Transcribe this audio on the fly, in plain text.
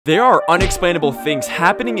There are unexplainable things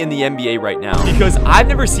happening in the NBA right now because I've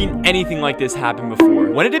never seen anything like this happen before.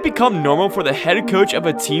 When did it become normal for the head coach of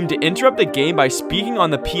a team to interrupt the game by speaking on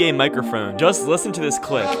the PA microphone? Just listen to this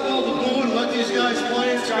clip.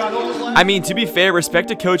 I mean, to be fair, respect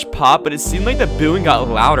to Coach Pop, but it seemed like the booing got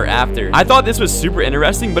louder after. I thought this was super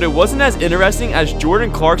interesting, but it wasn't as interesting as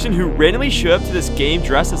Jordan Clarkson, who randomly showed up to this game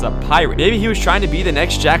dressed as a pirate. Maybe he was trying to be the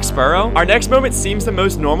next Jack Sparrow? Our next moment seems the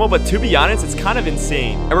most normal, but to be honest, it's kind of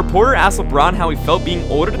insane. A reporter asked LeBron how he felt being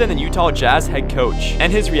older than the Utah Jazz head coach,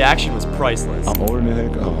 and his reaction was priceless. I'm older than the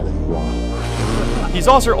head coach. Oh, wow. He's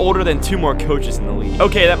also older than 2 more coaches in the league.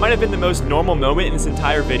 Okay, that might have been the most normal moment in this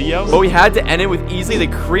entire video, but we had to end it with easily the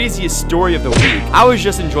craziest story of the week. I was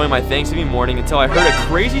just enjoying my Thanksgiving morning until I heard a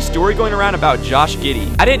crazy story going around about Josh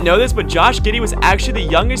Giddey. I didn't know this, but Josh Giddey was actually the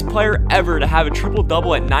youngest player ever to have a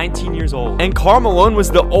triple-double at 19 years old. And Karl Malone was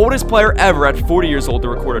the oldest player ever at 40 years old to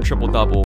record a triple-double.